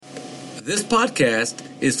This podcast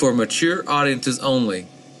is for mature audiences only.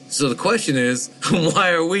 So the question is,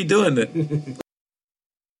 why are we doing it? In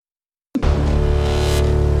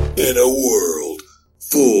a world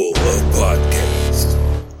full of podcasts,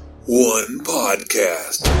 one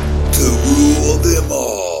podcast to rule them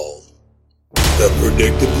all. The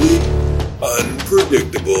Predictably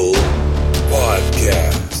Unpredictable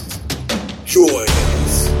Podcast. Join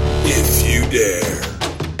us if you dare,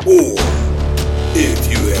 or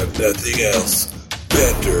if you have nothing else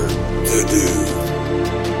better to do.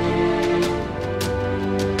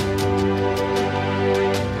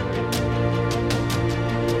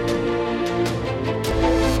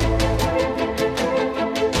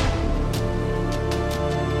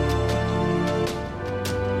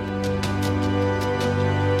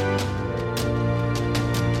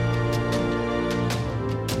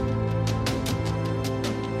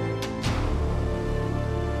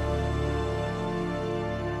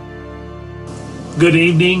 Good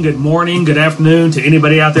evening, good morning, good afternoon to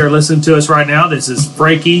anybody out there listening to us right now. This is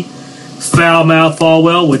Frankie Foulmouth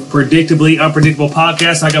Falwell with Predictably Unpredictable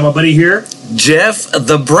Podcast. I got my buddy here, Jeff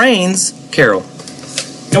the Brains Carroll.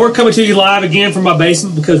 and we're coming to you live again from my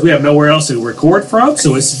basement because we have nowhere else to record from.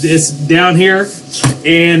 So it's down here,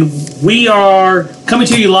 and we are coming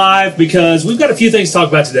to you live because we've got a few things to talk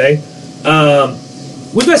about today.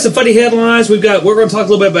 We've got some funny headlines. We're going to talk a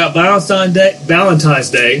little bit about Valentine's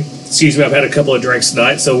Day. Excuse me, I've had a couple of drinks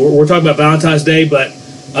tonight, so we're talking about Valentine's Day, but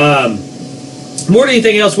more than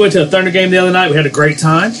anything else, we went to a Thunder game the other night. We had a great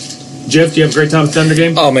time. Jeff, did you have a great time at Thunder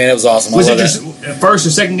game? Oh, man, it was awesome. Was it just first or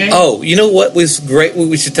second game? Oh, you know what was great?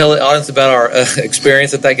 We should tell the audience about our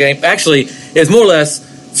experience at that game. Actually, it's more or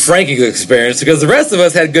less Frankie's experience because the rest of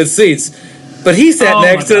us had good seats. But he sat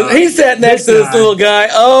next to this little guy.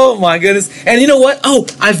 Oh my goodness! And you know what? Oh,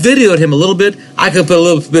 I videoed him a little bit. I could put a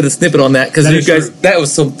little bit of snippet on that because you guys, that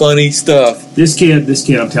was some funny stuff. This kid,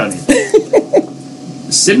 I'm telling you,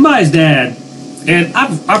 sitting by his dad, and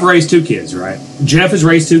I've raised two kids, right? Jeff has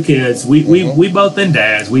raised two kids. We've both been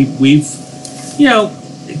dads. We've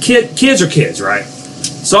kids are kids, right?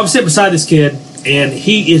 So I'm sitting beside this kid, and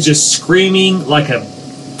he is just screaming like a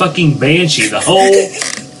fucking banshee the whole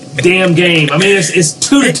damn game. I mean, it's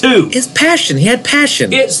 2-2. It's passion. He had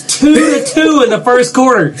passion. It's 2-2 in the first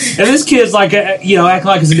quarter, and this kid's like, acting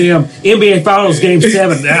like it's a damn NBA Finals Game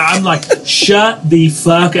 7. I'm like, shut the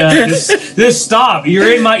fuck up. This stop.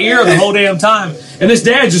 You're in my ear the whole damn time. And this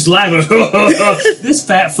dad's just laughing. This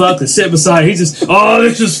fat fuck that's sitting beside, he's just,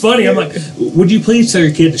 this is funny. I'm like, would you please tell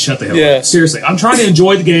your kid to shut the hell up? Seriously, I'm trying to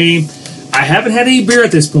enjoy the game. I haven't had any beer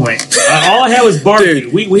at this point. All I had was barbecue.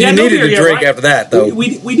 Dude, we had no beer to drink after that, though.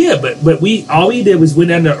 We did, but all we did was went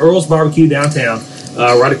down to Earl's Barbecue downtown,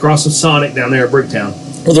 right across from Sonic down there at Bricktown.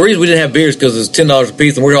 Well, the reason we didn't have beers because it's $10 a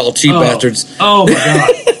piece, and we're all cheap bastards. Oh my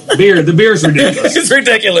god, the beer's ridiculous. It's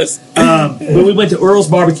ridiculous. But we went to Earl's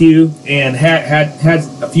Barbecue and had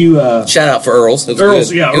a few. Shout out for Earl's. It was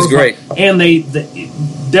Earl's, good. yeah, it was great. And the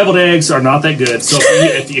deviled eggs are not that good. So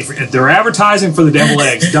if they're advertising for the deviled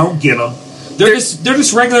eggs, don't get them. They're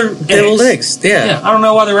just regular deviled eggs. Yeah. I don't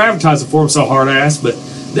know why they're advertising for them so hard ass, but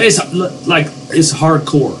it's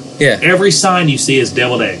hardcore. Yeah. Every sign you see is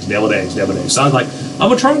deviled eggs, deviled eggs, deviled eggs. So I was like, I'm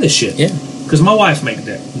gonna try this shit. Yeah. Because my wife makes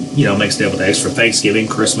deviled eggs for Thanksgiving,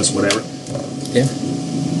 Christmas, whatever. Yeah.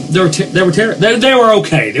 They were terrible. They were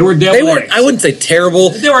okay. They were deviled eggs. I wouldn't say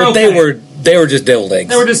terrible. They were okay. They were just deviled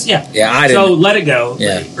eggs. They were just Yeah, I didn't. So let it go.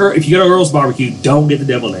 Yeah. Or if you go to Earl's Barbecue, don't get the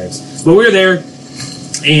deviled eggs. But we were there,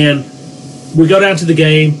 and we go down to the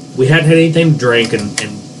game. We hadn't had anything to drink, and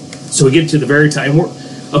so we get to the very time.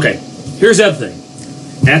 Okay, here's the other thing.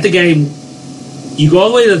 At the game, you go all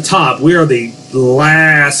the way to the top. We are the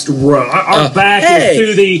last row. Our back is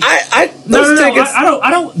to the. I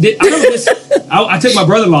took my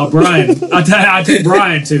brother-in-law Brian. I took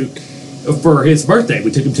Brian for his birthday.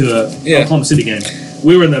 We took him to a Oklahoma City game.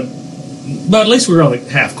 We were in the. But at least we were on the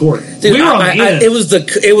half court. Dude, we were on the end. It was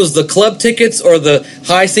the club tickets or the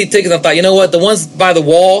high seat tickets. I thought, you know what, the ones by the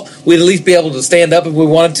wall, we'd at least be able to stand up if we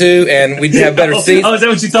wanted to, and we'd have better seats. Oh, is that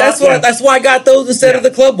what you thought? That's why I got those instead of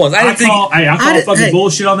the club ones. I call fucking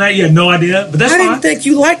bullshit on that. You had no idea, but that's fine. I didn't think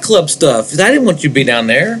you liked club stuff. I didn't want you to be down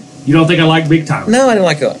there. You don't think I like big time? No, I didn't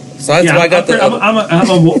like it. So that's why I got the.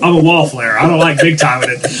 I'm a wall flare. I don't like big time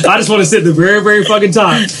in it. I just want to sit at the very, very fucking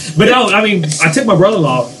top. But no, I mean, I took my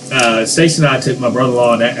brother-in-law. Stacey and I took my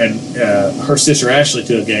brother-in-law and her sister Ashley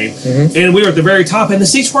to a game, and we were at the very top, and the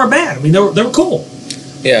seats weren't bad. I mean, they were cool.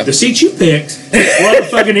 Yeah. The seats you picked were the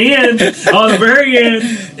fucking end, on the very end.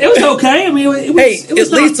 It was okay. I mean, it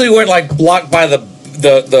was at least we weren't like blocked by the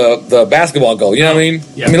basketball goal. You know what I mean?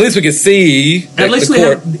 Yeah. I mean, at least we could see. At least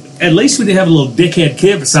at least we didn't have a little dickhead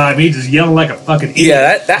kid beside me just yelling like a fucking idiot.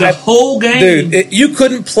 Yeah, the whole game. Dude, you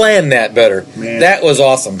couldn't plan that better. Man. That was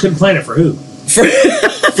awesome. Couldn't plan it for who? For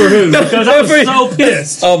who? Because I was so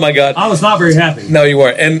pissed. Oh my God. I was not very happy. No, you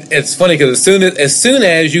weren't. And it's funny because as soon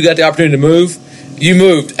as you got the opportunity to move, you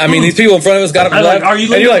moved. I mean, these people in front of us got up and left. Are you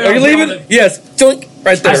leaving? And you're like, are you leaving? Yes.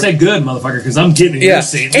 Right there. I said good, motherfucker, because I'm getting in your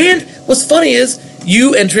seat. And what's funny is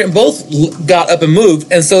you and Trent both got up and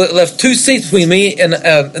moved, and so it left 2 seats between me and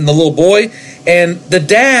the little boy. And the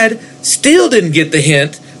dad still didn't get the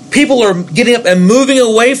hint. People are getting up and moving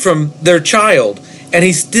away from their child, and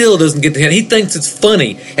he still doesn't get the hint. He thinks it's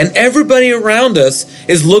funny, and everybody around us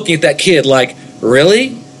is looking at that kid like,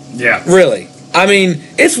 really? Yeah. Really? I mean,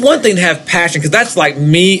 it's one thing to have passion, because that's like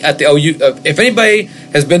me at the OU. If anybody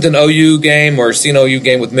has been to an OU game or seen an OU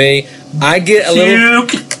game with me, I get a little.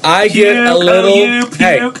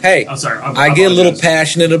 Hey. I'm sorry. I get a little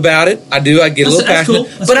passionate about it. I do. I get a little passionate.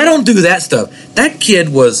 Cool. But I don't do that stuff. That kid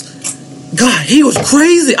was, God, he was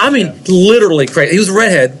crazy. I mean, literally crazy. He was a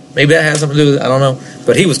redhead. Maybe that has something to do with it. I don't know.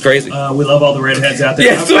 But he was crazy. We love all the redheads out there.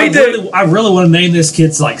 Yes, we do. I really want to name this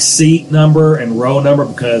kid's like seat number and row number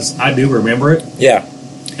because I do remember it. Yeah.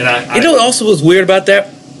 And I you know what also was weird about that?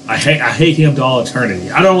 I hate him to all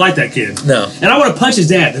eternity. I don't like that kid. No. And I want to punch his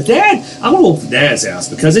dad. I want to whoop the dad's house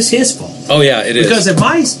because it's his fault. Oh, yeah, it is. Because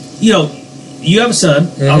you have a son.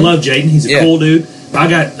 Mm-hmm. I love Jaden. He's a cool dude. But I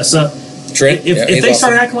got a son. Trent. If they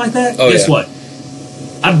start acting like that, guess what?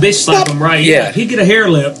 I'd bitch slap him right. Yeah. He'd get a hair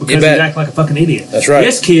lip because he'd act like a fucking idiot. That's right.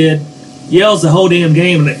 This kid yells the whole damn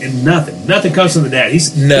game and nothing comes from the dad.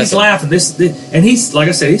 He's laughing. And he's, like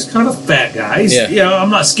I said, he's kind of a fat guy. He's,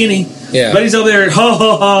 I'm not skinny. Yeah. But he's over there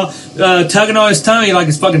tugging on his tummy like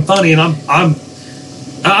it's fucking funny, and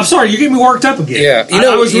I'm sorry, you're getting me worked up again. Yeah,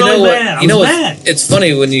 I was really mad. I was mad. It's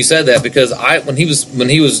funny when you said that because when he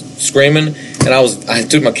was screaming and I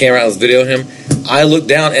took my camera out, I was videoing him. I looked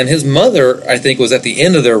down and his mother, I think, was at the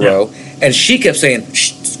end of their row, and she kept saying,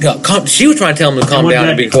 "Shh, she was trying to tell him to calm down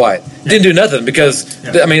and be quiet." Didn't do nothing because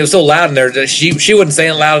I mean it was so loud in there that she wasn't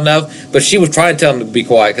saying it loud enough, but she was trying to tell him to be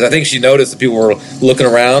quiet because I think she noticed that people were looking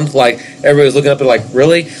around, like everybody was looking up and like,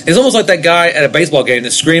 really? It's almost like that guy at a baseball game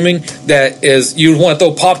that's screaming that is you want to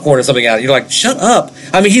throw popcorn or something at it. You're like, shut up!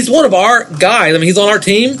 I mean, he's one of our guys. I mean, he's on our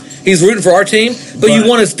team. He's rooting for our team, but you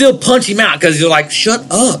want to still punch him out because you're like, shut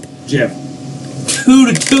up, Jeff.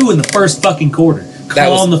 2-2 in the first fucking quarter.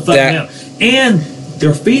 Calm the fuck down. And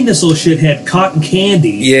they're feeding this little shithead cotton candy.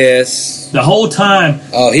 Yes. The whole time.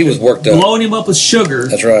 Oh, he was worked up. Blowing him up with sugar.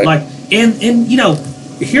 That's right. Like, and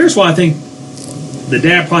here's why I think the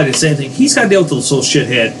dad probably did the same thing. He's got to deal with this little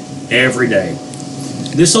shithead every day.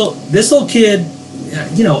 This little kid,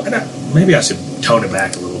 and maybe I should tone it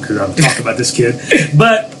back a little because I'm talking about this kid.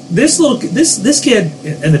 But this kid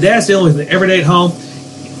and the dad's dealing with it every day at home,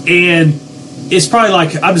 and it's probably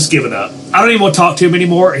like, I'm just giving up. I don't even want to talk to him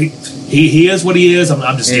anymore. He is what he is.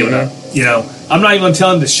 I'm just giving up. I'm not even going to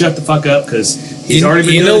tell him to shut the fuck up because he's already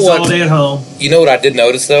been doing this all day at home. You know what I did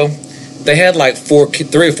notice, though? They had like 3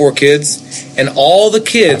 or 4 kids, and all the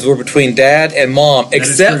kids were between dad and mom,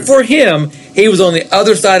 except for him. He was on the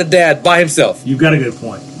other side of dad by himself. You've got a good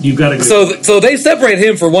point. So they separated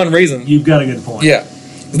him for one reason. You've got a good point. Yeah.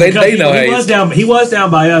 They know he was down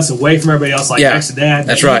by us, away from everybody else, like next to dad.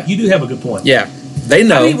 That's right. You do have a good point. Yeah. They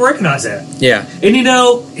know. I didn't even recognize that. Yeah. And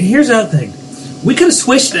here's the other thing. We could have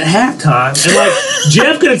switched at halftime, and like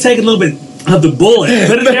Jeff could have taken a little bit of the bullet,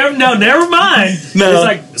 but never mind. No. It's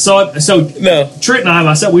like so no. Trent and I,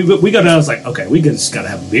 myself, we go down. I was like, okay, we just got to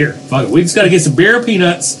have a beer. Fuck it. We just got to get some beer and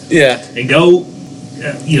peanuts. Yeah. And go.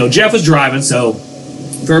 Jeff was driving, so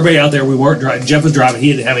for everybody out there, we weren't driving. Jeff was driving.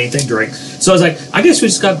 He didn't have anything to drink. So I was like, I guess we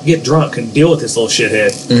just got to get drunk and deal with this little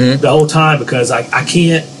shithead the whole time because I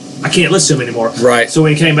can't listen to him anymore. Right. So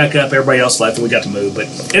when he came back up, everybody else left, and we got to move.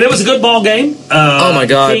 And it was a good ball game. Oh my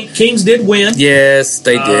God! Kings did win. Yes,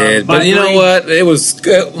 they did. But you know what? It was.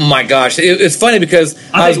 Oh my gosh! It's funny because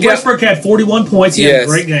I think Westbrook had 41 points. He had a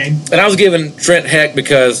great game. And I was giving Trent heck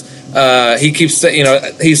because he keeps saying,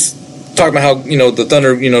 he's talking about how the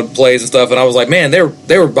Thunder plays and stuff, and I was like, man, they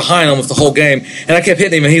were behind almost the whole game, and I kept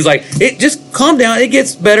hitting him, and he's like, just calm down, it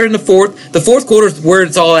gets better in the fourth. The fourth quarter is where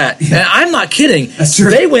it's all at. And I'm not kidding. That's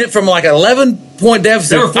true. They went from like an 11-point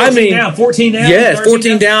deficit. They were 14 down. Yes,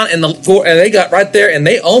 14 down, and they got right there, and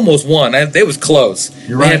they almost won. It was close.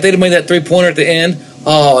 You're right. And if they'd have made that 3-pointer at the end,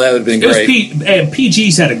 oh, that would have been great. And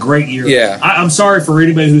PG's had a great year. Yeah. I'm sorry for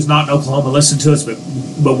anybody who's not in Oklahoma listening to us,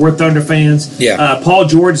 but we're Thunder fans. Yeah. Paul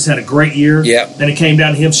George has had a great year. Yeah. Then it came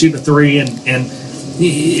down to him shooting a 3, and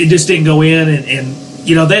it just didn't go in. And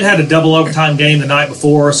they'd had a double overtime game the night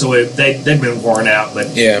before, so they'd been worn out.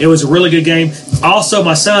 But it was a really good game. Also,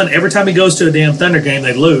 my son, every time he goes to a damn Thunder game,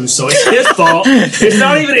 they lose. So it's his fault. It's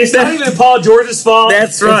not even Paul George's fault.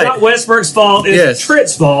 That's right. It's not Westbrook's fault. It's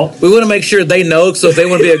Tritt's fault. We want to make sure they know, so if they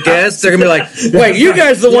want to be a guest, they're going to be like, wait, you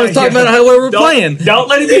guys are the ones talking about how we're playing. Don't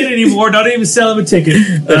let him in anymore. Don't even sell him a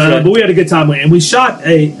ticket. But we had a good time. And we shot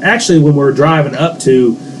actually, when we were driving up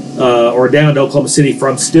to or down to Oklahoma City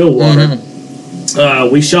from Stillwater,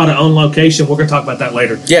 we shot it on location. We're going to talk about that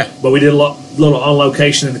later. Yeah. But we did a little on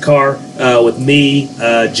location in the car with me,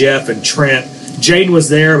 Jeff, and Trent. Jaden was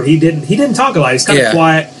there, but he didn't talk a lot. He's kind of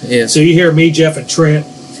quiet. Yeah. So you hear me, Jeff, and Trent.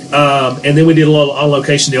 And then we did a little on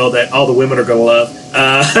location deal that all the women are going to love.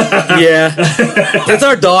 It's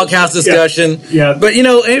our doghouse discussion. Yeah. But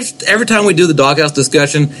every time we do the doghouse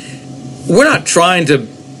discussion, we're not trying to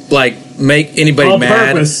make anybody on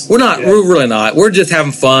mad. Purpose. We're not. We're really not. We're just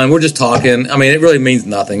having fun. We're just talking. I mean, it really means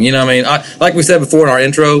nothing. You know what I mean? Like we said before in our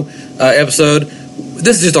intro episode,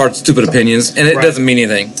 this is just our stupid opinions, and it doesn't mean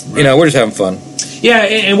anything. Right. We're just having fun. Yeah,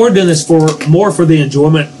 and we're doing this for the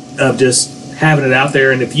enjoyment of just having it out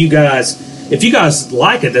there. And if you guys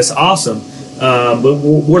like it, that's awesome. But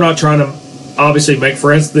we're not trying to obviously make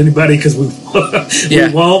friends with anybody because we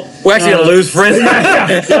won't. We're actually going to lose friends.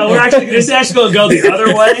 It's actually going to go the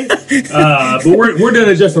other way. But we're doing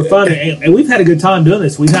it just for fun, and we've had a good time doing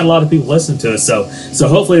this. We've had a lot of people listen to us, so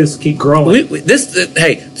hopefully this will keep growing.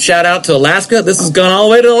 Hey, shout out to Alaska. This has gone all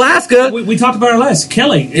the way to Alaska. We talked about our last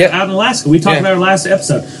Kelly out in Alaska. We talked about our last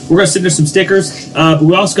episode. We're going to send her some stickers, but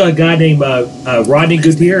we also got a guy named Rodney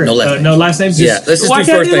Gutierrez. No last names. Let's just do first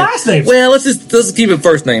names. Last names? Well, let's keep it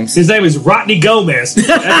first names. His name is Rodney Gomez.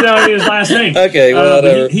 That's not his last name. Okay,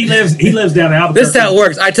 whatever. He lives down in Albuquerque. This is how it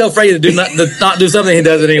works. I tell Freddie to not do something, he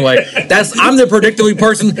does it anyway. I'm the predictable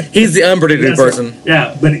person. He's the unpredictable person.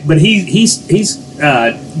 Yeah, but he's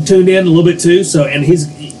tuned in a little bit too. So, and he's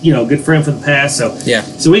a good friend from the past. So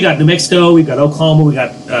So we got New Mexico, we got Oklahoma, we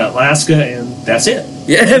got Alaska, and that's it.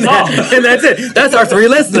 Yeah, and that's it. That's our 3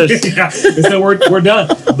 listeners. So we're done.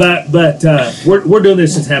 But we're doing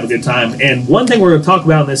this just to have a good time. And one thing we're going to talk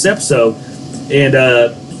about in this episode,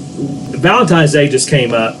 and Valentine's Day just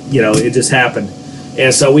came up. It just happened,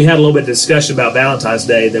 and so we had a little bit of discussion about Valentine's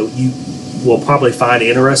Day that you will probably find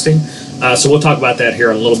interesting. So we'll talk about that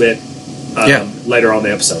here in a little bit later on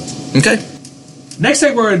the episode. Okay. Next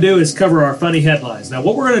thing we're going to do is cover our funny headlines. Now,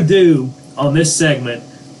 what we're going to do on this segment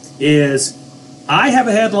is I have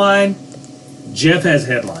a headline, Jeff has a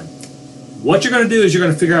headline. What you're going to do is you're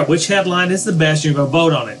going to figure out which headline is the best, and you're going to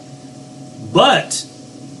vote on it. But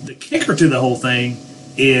the kicker to the whole thing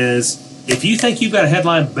is if you think you've got a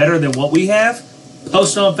headline better than what we have,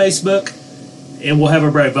 post it on Facebook, and we'll have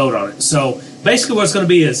everybody vote on it. So basically what it's going to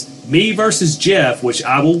be is me versus Jeff, which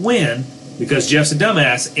I will win because Jeff's a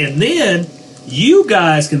dumbass, and then you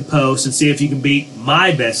guys can post and see if you can beat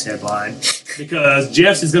my best headline because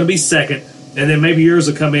Jeff's is going to be second, and then maybe yours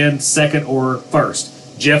will come in second or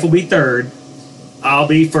first. Jeff will be third, I'll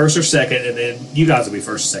be first or second, and then you guys will be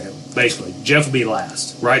first or second. Basically, Jeff will be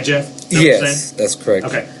last. Right, Jeff? Yes, that's correct.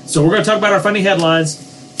 Okay, so we're going to talk about our funny headlines.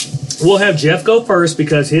 We'll have Jeff go first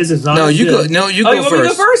because his is not. No, you good. go. No, you go go first. first. Me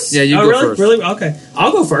to go first? Yeah, you go really? first. Really? Okay,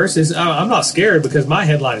 I'll go first. I'm not scared because my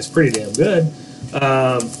headline is pretty damn good.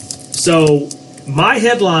 So my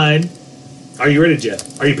headline. Are you ready,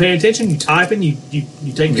 Jeff? Are you paying attention? You typing? You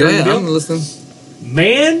taking care of the deal? I'm listening.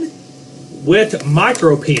 Man with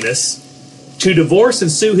micro penis to divorce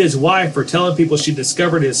and sue his wife for telling people she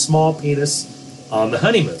discovered his small penis on the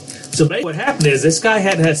honeymoon. So basically what happened is this guy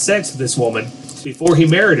hadn't had sex with this woman before he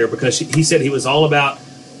married her because he said he was all about,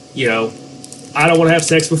 I don't want to have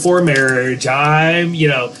sex before marriage. I'm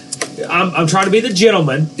trying to be the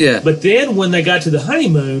gentleman. Yeah. But then when they got to the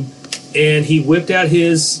honeymoon and he whipped out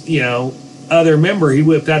his, other member, he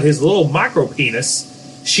whipped out his little micro penis,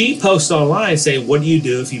 she posted online saying, what do you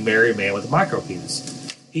do if you marry a man with a micro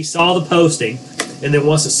penis? He saw the posting and then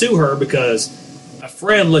wants to sue her because a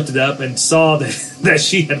friend looked it up and saw that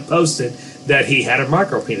she had posted that he had a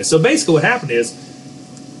micro penis. So basically what happened is,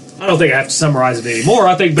 I don't think I have to summarize it anymore.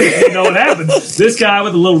 I think basically you know what happened. This guy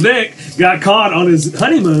with a little dick got caught on his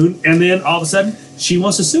honeymoon, and then all of a sudden she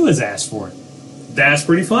wants to sue his ass for it. That's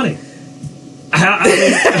pretty funny.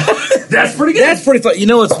 That's pretty good. That's pretty funny.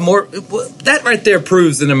 It's more that right there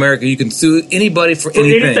proves in America you can sue anybody for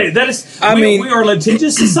anything. That is, we are a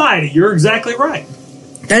litigious society. You're exactly right.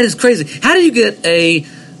 That is crazy. How do you get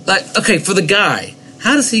for the guy?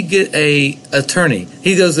 How does he get a attorney?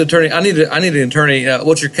 He goes to the attorney. I need an attorney.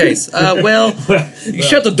 What's your case? Shut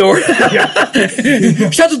the door.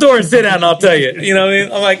 Shut the door and sit down, and I'll tell you. You know what I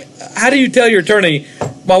mean? I'm like, how do you tell your attorney?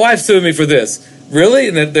 My wife's suing me for this. really?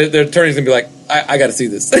 And their attorney's gonna be like, I got to see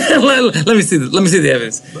this. let me see this. Let me see the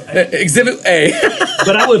evidence. Exhibit A.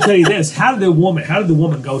 But I would tell you this: how did the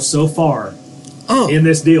woman go so far in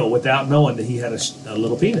this deal without knowing that he had a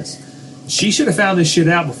little penis? She should have found this shit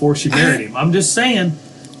out before she married him. I'm just saying.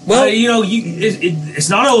 Well, it's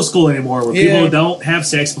not old school anymore where people don't have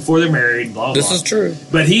sex before they're married. Blah blah. This is true.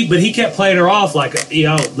 But he kept playing her off like,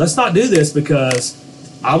 let's not do this because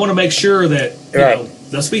I want to make sure that you know.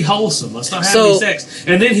 Let's be wholesome. Let's not have any sex.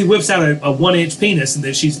 And then he whips out a 1-inch penis, and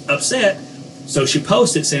then she's upset. So she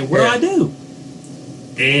posts it saying, "What do I do?"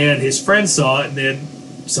 And his friend saw it, and then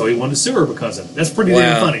so he wanted to sue her because of it. That's pretty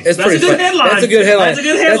damn funny. That's a good headline. That's a good headline. That's a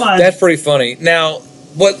good headline. That's pretty funny. Now,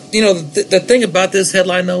 the thing about this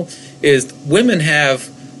headline though is women have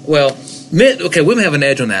women have an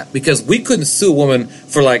edge on that because we couldn't sue a woman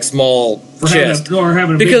for like small chest or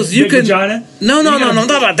having a because big vagina. No, I'm not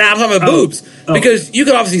about that. I'm talking about boobs because you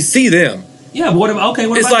can obviously see them. Yeah, but what about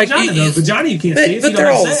like, vagina? Though? Vagina you can't see, but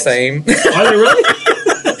they're all the same. Are they really?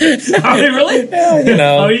 Are they really?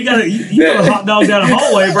 Yeah, you got a hot dog down a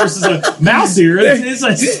hallway versus a mouse ear. It's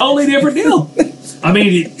a totally different deal. I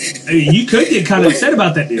mean, you could get kind of upset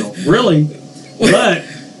about that deal, really, but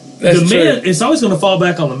the men, it's always going to fall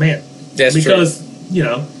back on the man. That's because true.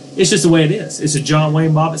 It's just the way it is. It's a John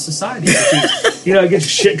Wayne Bobbitt society. Get your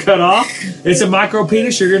shit cut off. It's a micro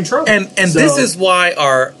penis. You're in trouble. And this is why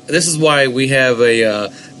we have our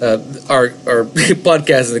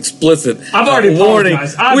podcast is explicit. I've already warning.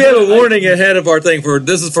 apologized. We have a warning ahead of our thing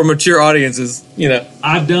this is for mature audiences.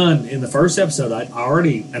 I've done in the first episode. I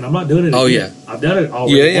already, and I'm not doing it again. Oh yeah, I've done it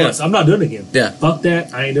already once. I'm not doing it again. Yeah, fuck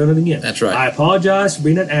that. I ain't doing it again. That's right. I apologize for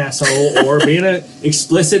being an asshole or being an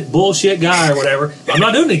explicit bullshit guy or whatever. I'm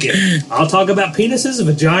not doing it again. I'll talk about penises and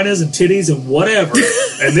vaginas and titties and whatever.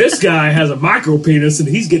 And this guy has a micro penis and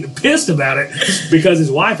he's getting pissed about it because his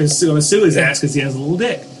wife is going to sue his ass because he has a little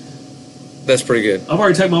dick. That's pretty good. I've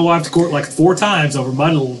already taken my wife to court like 4 times over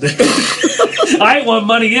my little dick. I ain't won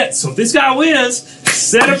money yet. So if this guy wins,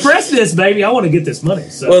 set a precedence, baby. I want to get this money.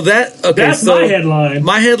 So that's my headline.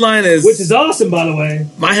 My headline is, which is awesome, by the way.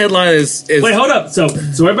 My headline is wait, hold up. So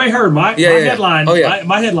everybody heard my headline. Oh, yeah.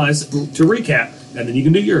 My headline is, to recap, and then you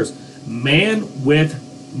can do yours. Man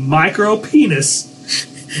with micro penis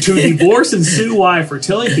to divorce and sue wife for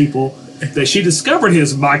telling people that she discovered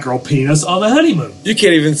his micro penis on the honeymoon. You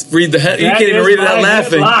can't even read You can't even read it without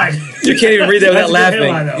laughing. You can't even read that without laughing.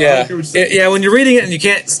 Yeah, when you're reading it and you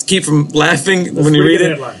can't keep from laughing when you read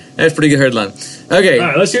it. Headline. That's a pretty good headline. Okay. All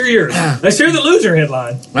right, let's hear yours. Let's hear the loser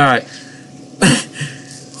headline. All right.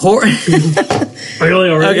 Really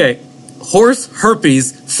already? Okay. Horse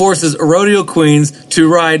herpes forces rodeo queens to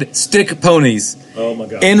ride stick ponies. Oh my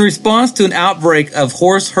God. In response to an outbreak of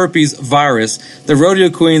horse herpes virus, the rodeo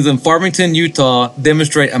queens in Farmington, Utah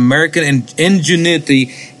demonstrate American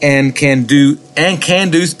ingenuity and can do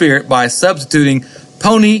spirit by substituting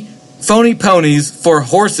phony ponies for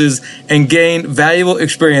horses and gain valuable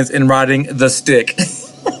experience in riding the stick.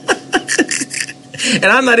 And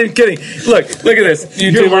I'm not even kidding. Look at this.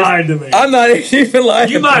 You're lying to me. I'm not even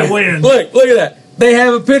lying. You might win. Look at that. They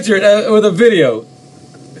have a picture with a video.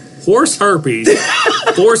 Horse herpes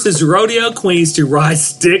forces rodeo queens to ride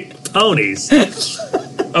stick ponies.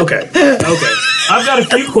 Okay. I've got a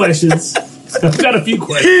few questions. Look at the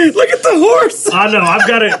horse. I know. I've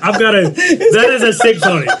got it. That is a stick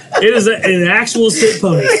pony. It is an actual stick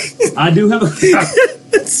pony. I do have a.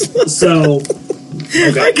 So.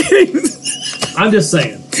 Okay. I can't even. I'm just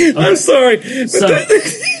saying. Okay. I'm sorry. So, the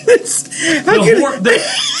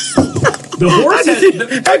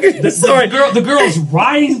girl's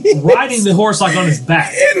riding the horse like on his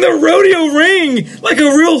back in the rodeo ring like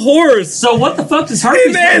a real horse. So what the fuck does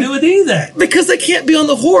herpes got to do with any of that? Because they can't be on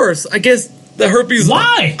the horse. I guess the herpes.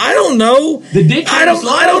 Why? I don't know. The dick. I don't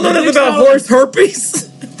know nothing about horse herpes.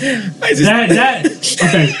 Okay,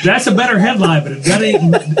 that's a better headline, but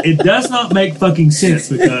it does not make fucking sense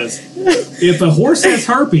because if a horse has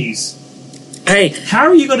herpes, hey, how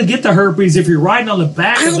are you going to get the herpes if you're riding on the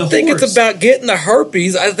back of the horse? I don't think it's about getting the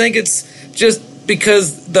herpes. I think it's just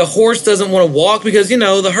because the horse doesn't want to walk because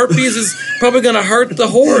the herpes is probably going to hurt the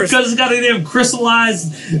horse because it's got to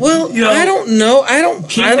crystallized. Well, I don't know. I don't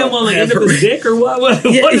on the end of his dick or what?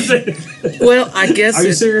 What is it? Well, I guess. Are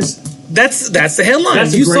you serious? That's the headline.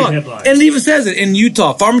 That's a great headline. And it even says it in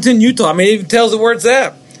Utah, Farmington, Utah. I mean, it even tells it where it's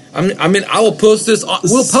at. I will post this.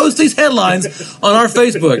 We'll post these headlines on our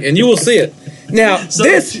Facebook, and you will see it. Now,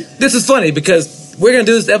 this is funny because we're gonna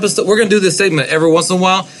do this episode. We're gonna do this segment every once in a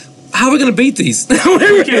while. how are we going to beat these? We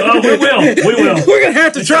will. We will. We're going to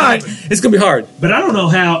have to try. It's going to be hard. But I don't know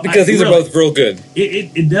how. Because these are both real good.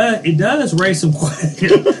 It does raise some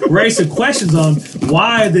questions on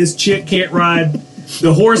why this chick can't ride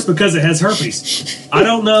the horse because it has herpes. I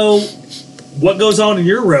don't know what goes on in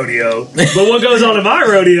your rodeo, but what goes on in my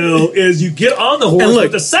rodeo is you get on the horse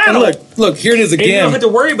with the saddle. Look, here it is again. And you don't have to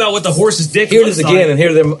worry about what the horse's dick here it is again, and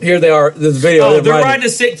here they are. This video. Oh, they're riding a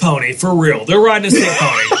sick pony for real. They're riding a sick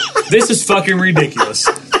pony. This is fucking ridiculous.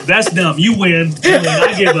 That's dumb. You win.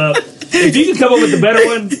 I give up. If you can come up with a better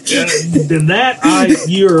one than that,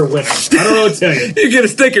 you're a winner. I don't know what to tell you. You get a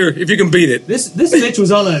sticker if you can beat it. This bitch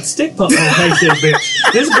was on a stick pony.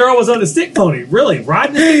 This girl was on a stick pony. Really,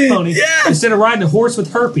 riding a stick pony instead of riding a horse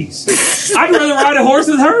with herpes. I'd rather ride a horse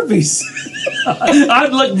with herpes.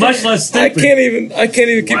 I'd look much less stupid. I can't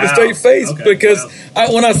even keep a straight face because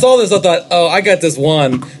when I saw this, I thought, oh, I got this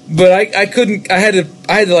one, but I couldn't. I had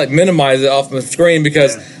to like minimize it off my screen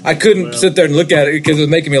because I couldn't sit there and look at it because it was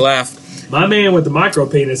making me laugh. My man with the micro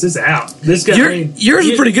penis is out. This guy, yours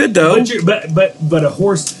is pretty good though. But a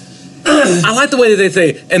horse. I like the way that they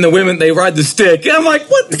say, and the women they ride the stick. I'm like,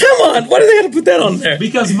 what? Come on, why do they have to put that on there?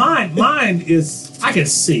 Because mine is I can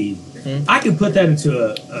see. I can put that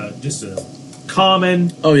into just a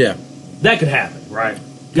common. Oh yeah, that could happen, right?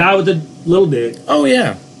 Guy with the little dick. Oh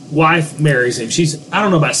yeah. Wife marries him. I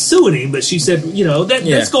don't know about suing him, but she said,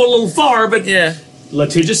 that's going a little far. But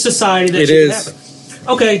litigious society. That shouldn't happen.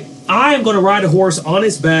 Okay. I am going to ride a horse on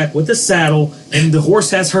his back with a saddle, and the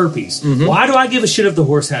horse has herpes. Mm-hmm. Why do I give a shit if the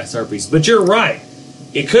horse has herpes? But you're right.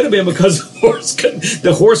 It could have been because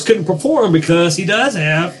the horse couldn't perform because he does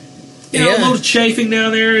have a little chafing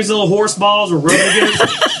down there. His little horse balls are rubbing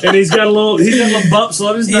against, and he's got a little bumps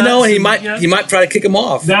on his nuts. And he might try to kick him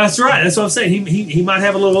off. That's right. That's what I'm saying. He might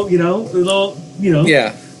have a little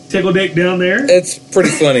tickle dick down there. It's pretty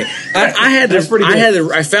funny. I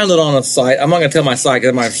found it on a site. I'm not going to tell my site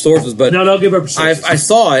because my sources, but no, don't give up. I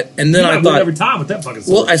saw it, and then I thought every time with that fucking.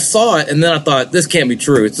 Well, I saw it, and then I thought this can't be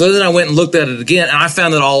true. So then I went and looked at it again, and I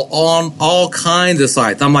found it all on all kinds of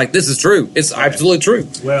sites. I'm like, this is true. It's absolutely true.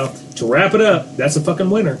 Well, to wrap it up, that's a fucking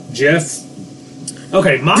winner, Jeff.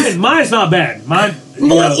 Okay, mine's not bad.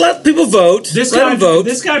 Let people vote. This guy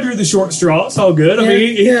drew the short straw. It's all good. I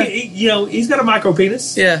mean, he's got a micro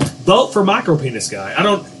penis. Yeah. Vote for micro penis guy.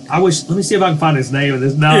 Let me see if I can find his name in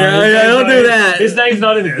this. No, don't do that. His name's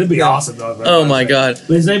not in there. It'd be awesome though. Oh my god.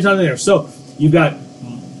 But his name's not in there. So you've got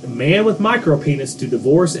a man with micro penis to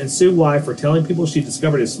divorce and sue wife for telling people she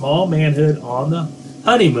discovered his small manhood on the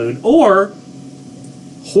honeymoon, or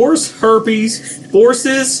horse herpes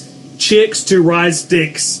forces chicks to ride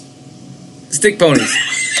sticks. Stick ponies.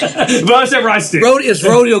 But I said ride sticks. It's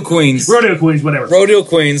rodeo queens. Rodeo queens, whatever. Rodeo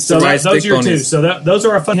queens. So ride those stick are your ponies. two. So those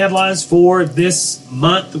are our fun headlines for this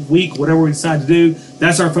month, week, whatever we decide to do.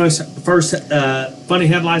 That's our first funny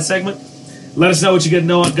headline segment. Let us know what you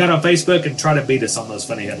got on Facebook and try to beat us on those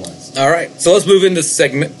funny headlines. All right. So let's move into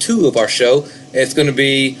segment 2 of our show. It's going to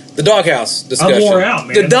be the doghouse discussion. I'm wore out,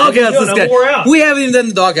 man. The doghouse discussion. I'm wore out. We haven't even done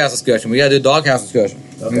the doghouse discussion. We got to do doghouse discussion.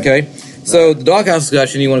 Okay. So the doghouse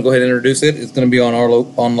discussion, you want to go ahead and introduce it? It's going to be on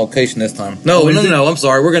on location this time. No. I'm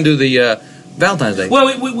sorry. We're going to do the Valentine's Day. Well,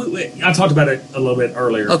 I talked about it a little bit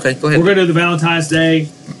earlier. Okay, go ahead. We're going to do the Valentine's Day.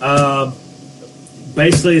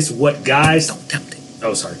 Basically, it's what guys. Don't tempt me.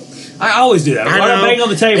 Oh, sorry. I always do that. I know. Bang on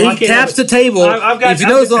the table. He taps the table. If you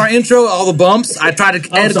notice on our intro, all the bumps, I try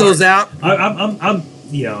to edit those out.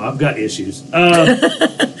 I've got issues.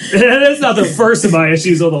 That's not the first of my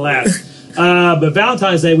issues or the last. But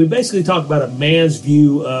Valentine's Day, we basically talk about a man's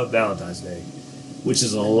view of Valentine's Day, which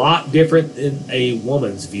is a lot different than a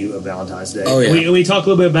woman's view of Valentine's Day. Oh, yeah. We talk a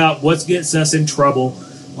little bit about what gets us in trouble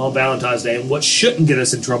on Valentine's Day and what shouldn't get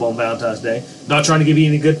us in trouble on Valentine's Day. Not trying to give you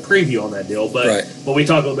any good preview on that deal, but we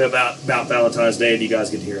talk a little bit about Valentine's Day, and you guys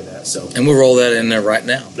get to hear that. And we'll roll that in there right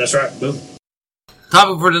now. That's right. Boom.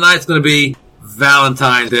 Topic for tonight is going to be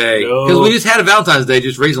Valentine's Day. Because we just had a Valentine's Day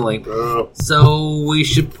just recently. So we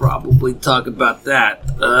should probably talk about that.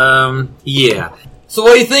 Yeah. So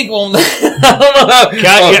what do you think? Well, I don't know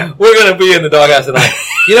how we're going to be in the doghouse tonight.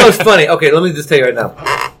 You know, it's funny. Okay, let me just tell you right now.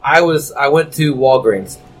 I went to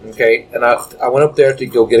Walgreens, okay, and I went up there to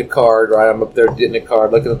go get a card, right? I'm up there getting a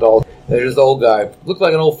card, looking at the old. There's this old guy. Looked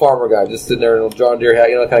like an old farmer guy, just sitting there in a John Deere hat,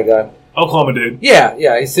 that kind of guy. Oklahoma dude.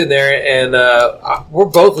 Yeah, he's sitting there, and we're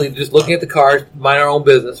both just looking at the cards, mind our own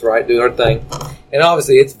business, right, doing our thing. And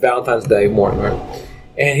obviously, it's Valentine's Day morning, right?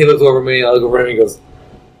 And he looks over at me, and I look over at him, and he goes,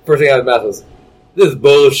 first thing out of his mouth was, "This is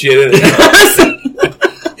bullshit, isn't it?"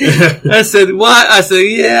 I said, "What?" I said,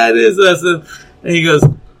 "Yeah, it is." I said, and he goes,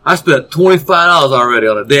 I spent $25 already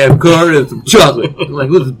on a damn card and some chocolate. I'm like,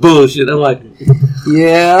 what's this bullshit? I'm like,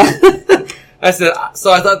 yeah. I said,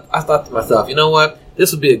 so I thought to myself, you know what?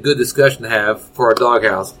 This would be a good discussion to have for our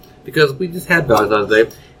doghouse because we just had Valentine's Day.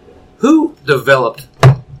 Who developed?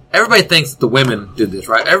 Everybody thinks that the women did this,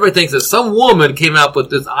 right? Everybody thinks that some woman came up with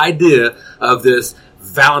this idea of this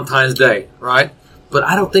Valentine's Day, right? But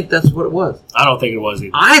I don't think that's what it was. I don't think it was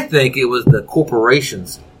either. I think it was the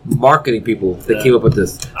corporations, marketing people that came up with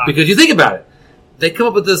this. Because you think about it. They come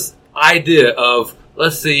up with this idea of,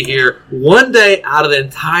 let's see here, one day out of the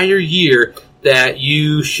entire year that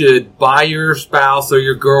you should buy your spouse or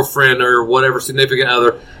your girlfriend or whatever significant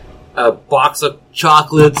other a box of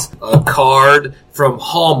chocolates, a card from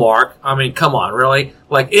Hallmark. I mean, come on, really?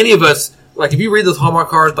 Like, any of us, like, if you read those Hallmark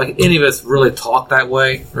cards, like, any of us really talk that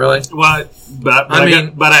way, really? Well,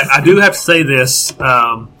 I do have to say this.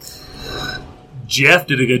 Jeff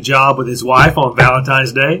did a good job with his wife on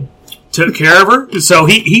Valentine's Day. Took care of her. So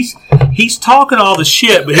he's talking all the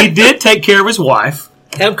shit, but he did take care of his wife.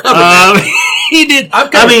 I'm covered. He did.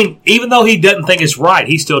 I mean, even though he doesn't think it's right,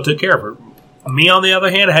 he still took care of her. Me, on the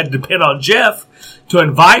other hand, I had to depend on Jeff to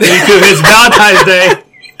invite me to his Valentine's Day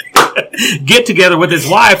get together with his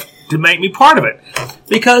wife to make me part of it.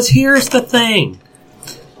 Because here's the thing.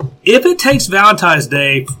 If it takes Valentine's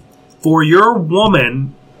Day for your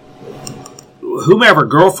woman, whomever,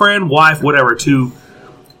 girlfriend, wife, whatever, to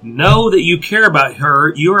know that you care about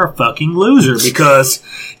her, you're a fucking loser. Because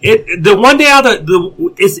it's that one day out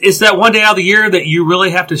of the year that you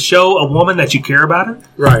really have to show a woman that you care about her.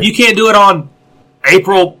 Right. You can't do it on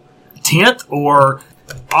April 10th or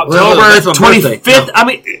October 25th. No. I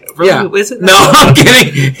mean, yeah. Is it? No, I'm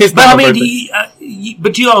kidding. It's but not I mean,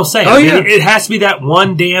 but you know what I'm saying. Oh, yeah. It has to be that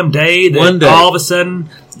one damn day that all of a sudden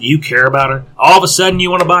you care about her. All of a sudden you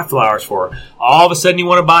want to buy flowers for her. All of a sudden you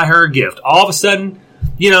want to buy her a gift. All of a sudden,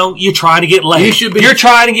 you know, you're trying to get laid. You're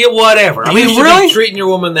trying to get whatever. I mean, you should really be treating your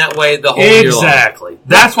woman that way the whole year long. Exactly.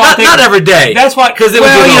 That's why not every day. That's why, because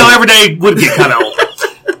every day would get kind of old.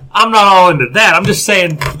 I'm not all into that. I'm just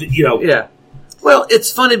saying, you know. Yeah. Well,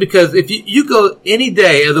 it's funny because if you go any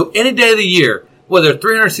day of the year, whether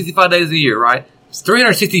 365 days of the year, right? It's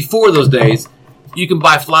 364 of those days. You can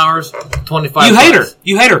buy flowers, $25. You hate her.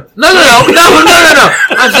 You hate her. No.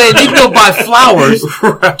 I'm saying you can go buy flowers,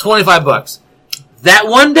 $25. That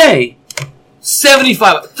one day,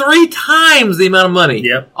 $75, 3 times the amount of money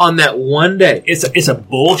on that one day. It's a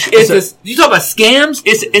bullshit. You talk about scams?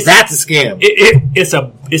 That's a scam.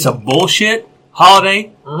 It's a bullshit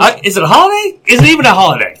holiday. Mm-hmm. Is it a holiday? Is it even a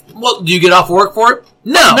holiday? Well, do you get off work for it?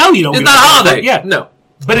 No, you don't. It's not a holiday. Yeah, no,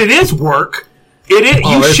 but it is work. It is.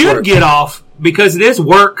 You should get off because it is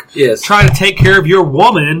work. Yes, trying to take care of your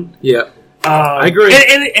woman. Yeah. I agree.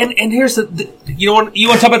 And here's you want to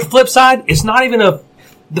talk about the flip side? It's not even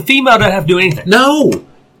the female doesn't have to do anything. No.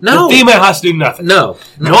 The female has to do nothing. No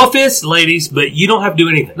offense, ladies, but you don't have to do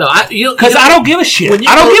anything. No, because I don't give a shit.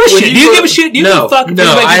 I don't give a shit. Do you give a shit? Do you give a fuck? No,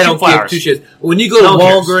 I don't give 2 shits. When you go to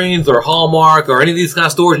Walgreens or Hallmark or any of these kind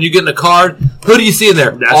of stores and you get in a card, who do you see in there?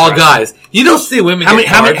 That's all right. Guys. You don't see women.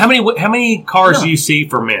 How many cars do you see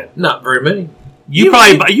for men? Not very many. You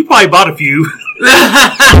probably bought a few.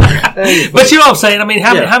 But you know what I'm saying? I mean,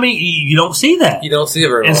 how many? You don't see that. You don't see it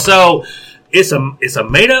very and so it's a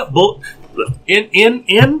made up bull.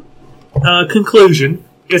 In conclusion,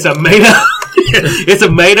 it's a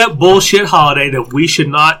made up bullshit holiday that we should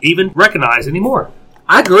not even recognize anymore.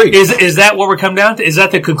 I agree. Is that what we're coming down to? Is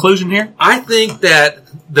that the conclusion here? I think that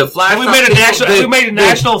the flower we made a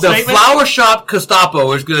national statement. The flower shop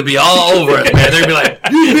Gestapo is going to be all over it, man. They're going to be like,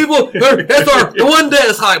 these people, that's the one day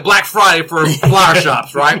that's like Black Friday for flower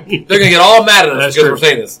shops, right? They're going to get all mad at us because we're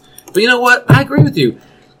saying this. But you know what? I agree with you.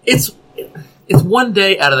 It's one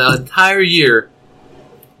day out of the entire year.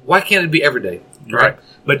 Why can't it be every day? Right.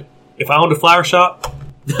 But if I owned a flower shop,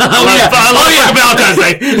 Valentine's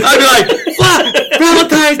Day. I'd be like,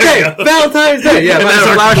 Valentine's Day. Valentine's Day. Yeah,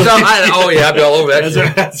 flower shop. I'd be all over that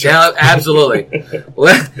shit. Yeah, absolutely.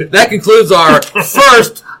 Well, that concludes our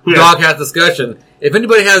first Doghouse discussion. If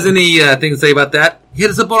anybody has anything to say about that,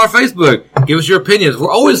 hit us up on our Facebook. Give us your opinions.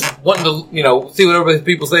 We're always wanting to, see what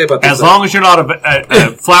people say about this. As long as you're not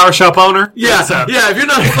a flower shop owner. Yeah. If you're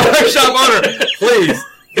not a flower shop owner, please.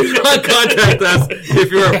 Contact us if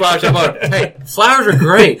you're a flower shop owner. Hey, flowers are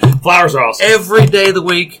great. Flowers are awesome. Every day of the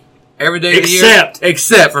week, every day of the year.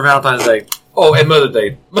 Except for Valentine's Day. Oh, and Mother's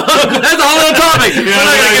Day. That's a whole other topic. We're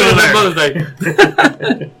not going to get into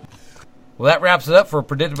Mother's Day. Well, that wraps it up for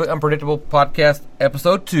Predictable Unpredictable Podcast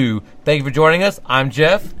Episode 2. Thank you for joining us. I'm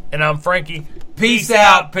Jeff. And I'm Frankie. Peace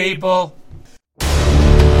out, people.